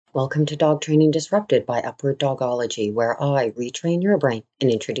Welcome to Dog Training Disrupted by Upward Dogology, where I retrain your brain and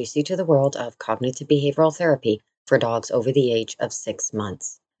introduce you to the world of cognitive behavioral therapy for dogs over the age of 6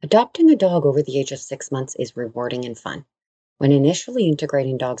 months. Adopting a dog over the age of 6 months is rewarding and fun. When initially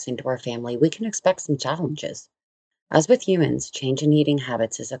integrating dogs into our family, we can expect some challenges. As with humans, change in eating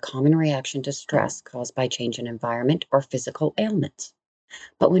habits is a common reaction to stress caused by change in environment or physical ailments.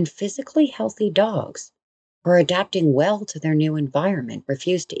 But when physically healthy dogs or adapting well to their new environment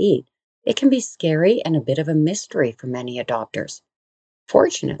refuse to eat, it can be scary and a bit of a mystery for many adopters.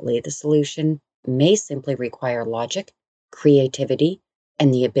 Fortunately, the solution may simply require logic, creativity,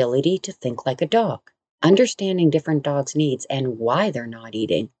 and the ability to think like a dog. Understanding different dogs' needs and why they're not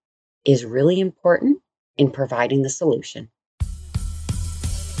eating is really important in providing the solution.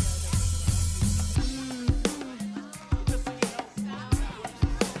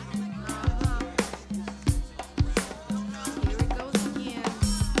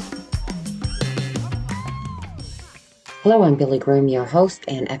 Hello, I'm Billy Groom, your host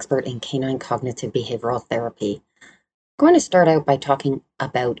and expert in canine cognitive behavioral therapy. I'm going to start out by talking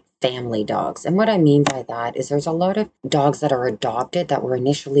about family dogs. And what I mean by that is there's a lot of dogs that are adopted that were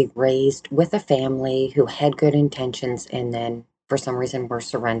initially raised with a family who had good intentions and then for some reason were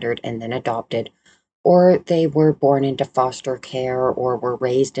surrendered and then adopted, or they were born into foster care or were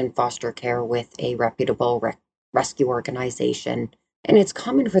raised in foster care with a reputable rescue organization. And it's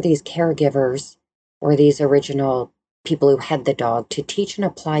common for these caregivers or these original people who had the dog to teach and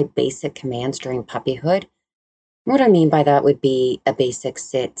apply basic commands during puppyhood. What I mean by that would be a basic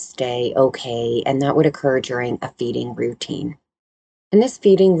sit, stay, okay, and that would occur during a feeding routine. And this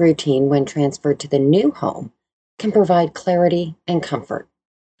feeding routine, when transferred to the new home, can provide clarity and comfort.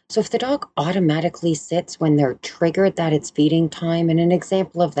 So if the dog automatically sits when they're triggered that it's feeding time, and an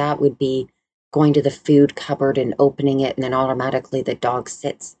example of that would be going to the food cupboard and opening it, and then automatically the dog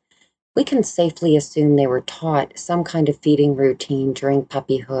sits, we can safely assume they were taught some kind of feeding routine during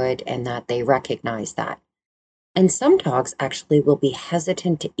puppyhood and that they recognize that. And some dogs actually will be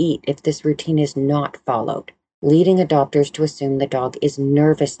hesitant to eat if this routine is not followed, leading adopters to assume the dog is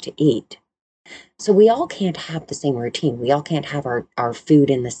nervous to eat. So we all can't have the same routine. We all can't have our food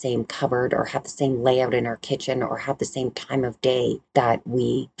in the same cupboard or have the same layout in our kitchen or have the same time of day that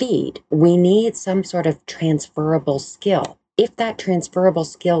we feed. We need some sort of transferable skill. If that transferable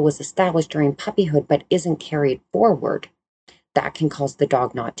skill was established during puppyhood but isn't carried forward, that can cause the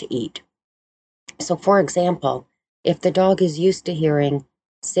dog not to eat. So, for example, if the dog is used to hearing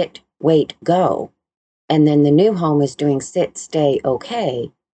sit, wait, go, and then the new home is doing sit, stay,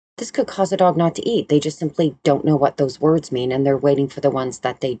 okay, this could cause a dog not to eat. They just simply don't know what those words mean and they're waiting for the ones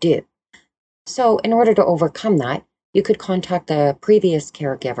that they do. So, in order to overcome that, you could contact the previous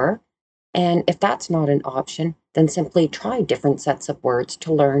caregiver. And if that's not an option, then simply try different sets of words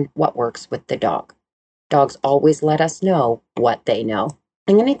to learn what works with the dog. Dogs always let us know what they know.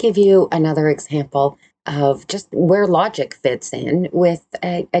 I'm going to give you another example of just where logic fits in with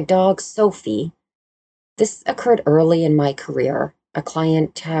a dog, Sophie. This occurred early in my career. A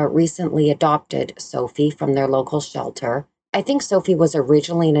client recently adopted Sophie from their local shelter. I think Sophie was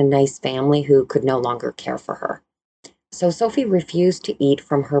originally in a nice family who could no longer care for her. So Sophie refused to eat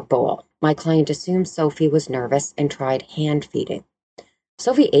from her bowl. My client assumed Sophie was nervous and tried hand feeding.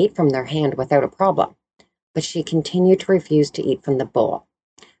 Sophie ate from their hand without a problem, but she continued to refuse to eat from the bowl.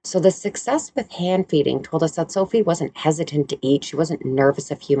 So the success with hand feeding told us that Sophie wasn't hesitant to eat, she wasn't nervous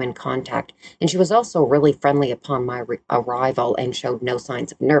of human contact, and she was also really friendly upon my arrival and showed no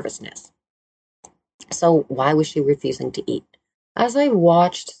signs of nervousness. So why was she refusing to eat? As I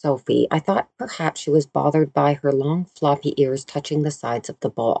watched Sophie, I thought perhaps she was bothered by her long floppy ears touching the sides of the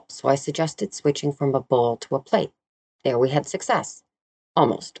bowl, so I suggested switching from a bowl to a plate. There we had success.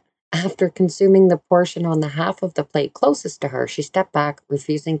 Almost. After consuming the portion on the half of the plate closest to her, she stepped back,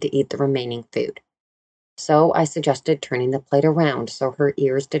 refusing to eat the remaining food. So I suggested turning the plate around so her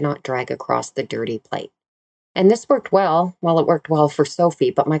ears did not drag across the dirty plate. And this worked well. Well, it worked well for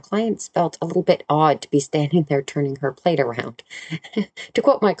Sophie, but my clients felt a little bit odd to be standing there turning her plate around. To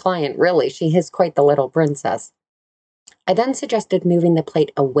quote my client, really, she is quite the little princess. I then suggested moving the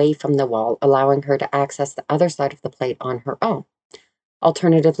plate away from the wall, allowing her to access the other side of the plate on her own.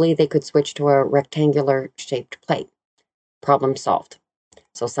 Alternatively, they could switch to a rectangular-shaped plate. Problem solved.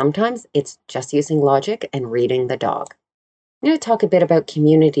 So sometimes it's just using logic and reading the dog. I'm going to talk a bit about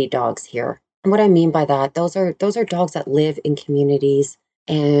community dogs here. And what I mean by that, those are dogs that live in communities,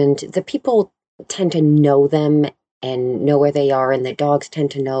 and the people tend to know them and know where they are, and the dogs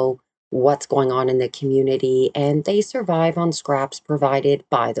tend to know what's going on in the community, and they survive on scraps provided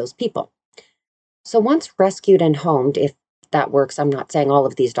by those people. So once rescued and homed, if that works. I'm not saying all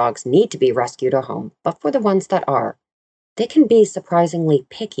of these dogs need to be rescued or homed, but for the ones that are, they can be surprisingly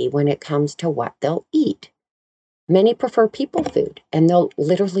picky when it comes to what they'll eat. Many prefer people food, and they'll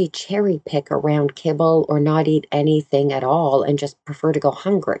literally cherry pick around kibble or not eat anything at all and just prefer to go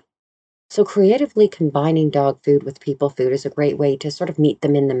hungry. So creatively combining dog food with people food is a great way to sort of meet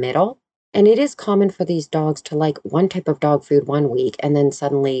them in the middle. And it is common for these dogs to like one type of dog food one week and then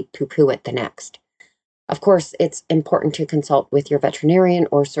suddenly poo-poo it the next. Of course, it's important to consult with your veterinarian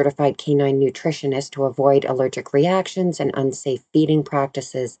or certified canine nutritionist to avoid allergic reactions and unsafe feeding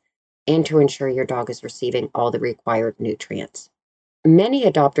practices and to ensure your dog is receiving all the required nutrients. Many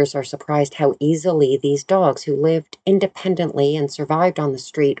adopters are surprised how easily these dogs who lived independently and survived on the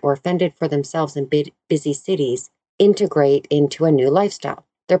street or fended for themselves in busy cities integrate into a new lifestyle.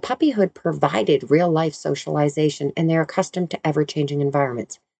 Their puppyhood provided real-life socialization, and they're accustomed to ever-changing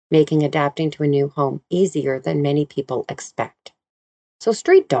environments, making adapting to a new home easier than many people expect. So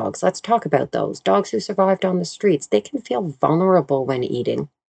street dogs, let's talk about those. Dogs who survived on the streets, they can feel vulnerable when eating,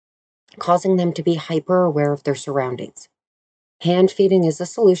 causing them to be hyper-aware of their surroundings. Hand feeding is a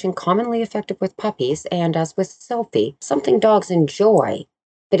solution commonly effective with puppies, and as with Sophie, something dogs enjoy,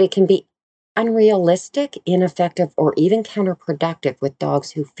 but it can be unrealistic, ineffective, or even counterproductive with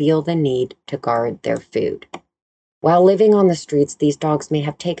dogs who feel the need to guard their food. While living on the streets, these dogs may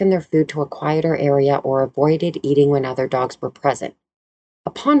have taken their food to a quieter area or avoided eating when other dogs were present.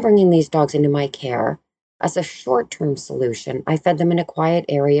 Upon bringing these dogs into my care, as a short-term solution, I fed them in a quiet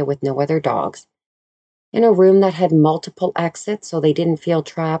area with no other dogs, in a room that had multiple exits so they didn't feel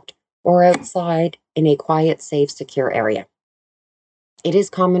trapped, or outside in a quiet, safe, secure area. It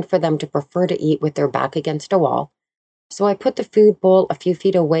is common for them to prefer to eat with their back against a wall, so I put the food bowl a few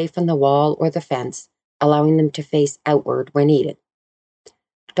feet away from the wall or the fence, allowing them to face outward when eaten.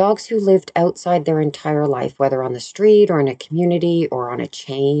 Dogs who lived outside their entire life, whether on the street or in a community or on a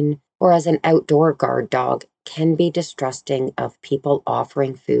chain or as an outdoor guard dog, can be distrusting of people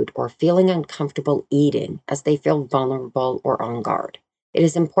offering food or feeling uncomfortable eating as they feel vulnerable or on guard. It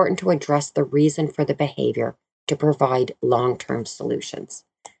is important to address the reason for the behavior to provide long-term solutions.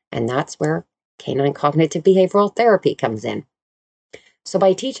 And that's where canine cognitive behavioral therapy comes in. So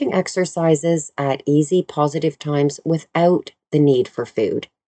by teaching exercises at easy, positive times without the need for food,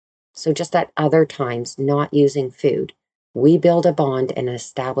 so just at other times not using food, we build a bond and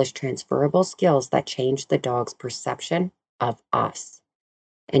establish transferable skills that change the dog's perception of us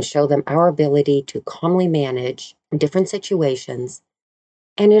and show them our ability to calmly manage different situations.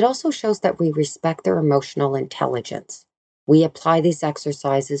 And it also shows that we respect their emotional intelligence. We apply these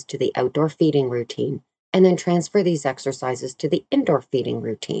exercises to the outdoor feeding routine and then transfer these exercises to the indoor feeding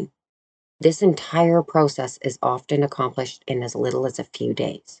routine. This entire process is often accomplished in as little as a few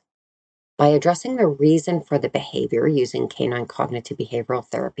days. By addressing the reason for the behavior using canine cognitive behavioral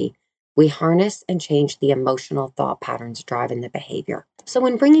therapy, we harness and change the emotional thought patterns driving the behavior. So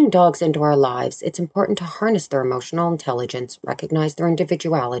when bringing dogs into our lives, it's important to harness their emotional intelligence, recognize their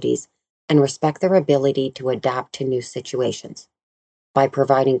individualities, and respect their ability to adapt to new situations. By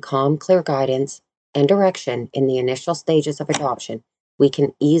providing calm, clear guidance and direction in the initial stages of adoption, we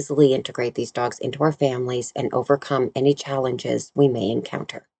can easily integrate these dogs into our families and overcome any challenges we may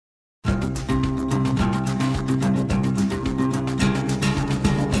encounter.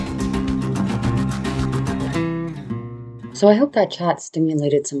 So I hope that chat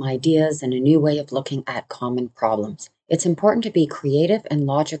stimulated some ideas and a new way of looking at common problems. It's important to be creative and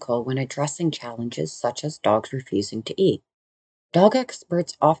logical when addressing challenges such as dogs refusing to eat. Dog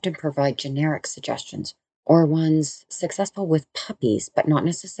experts often provide generic suggestions, or ones successful with puppies, but not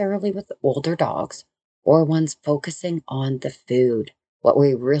necessarily with older dogs, or ones focusing on the food. What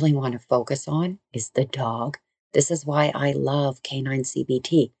we really want to focus on is the dog. This is why I love Canine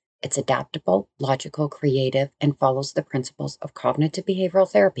CBT. It's adaptable, logical, creative, and follows the principles of cognitive behavioral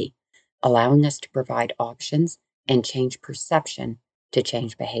therapy, allowing us to provide options and change perception to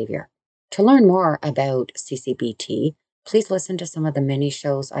change behavior. To learn more about CCBT, please listen to some of the many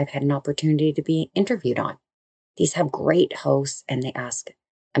shows I've had an opportunity to be interviewed on. These have great hosts and they ask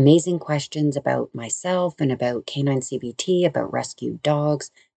amazing questions about myself and about canine CBT, about rescued dogs,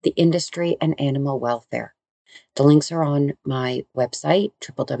 the industry, and animal welfare. The links are on my website,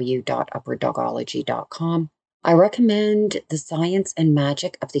 www.upperdogology.com. I recommend The Science and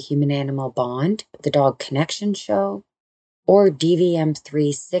Magic of the Human-Animal Bond, The Dog Connection Show, or DVM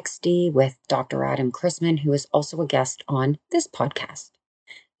 360 with Dr. Adam Chrisman, who is also a guest on this podcast.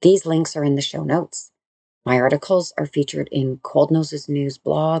 These links are in the show notes. My articles are featured in Cold Noses News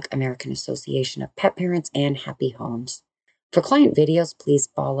blog, American Association of Pet Parents, and Happy Homes. For client videos, please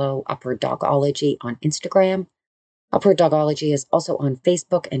follow Upper Dogology on Instagram. Upward Dogology is also on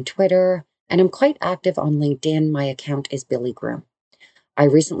Facebook and Twitter, and I'm quite active on LinkedIn. My account is Billy Groom. I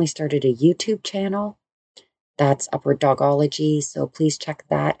recently started a YouTube channel. That's Upward Dogology, so please check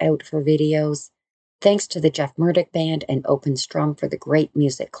that out for videos. Thanks to the Jeff Murdoch Band and Open Strum for the great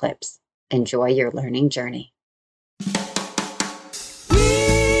music clips. Enjoy your learning journey.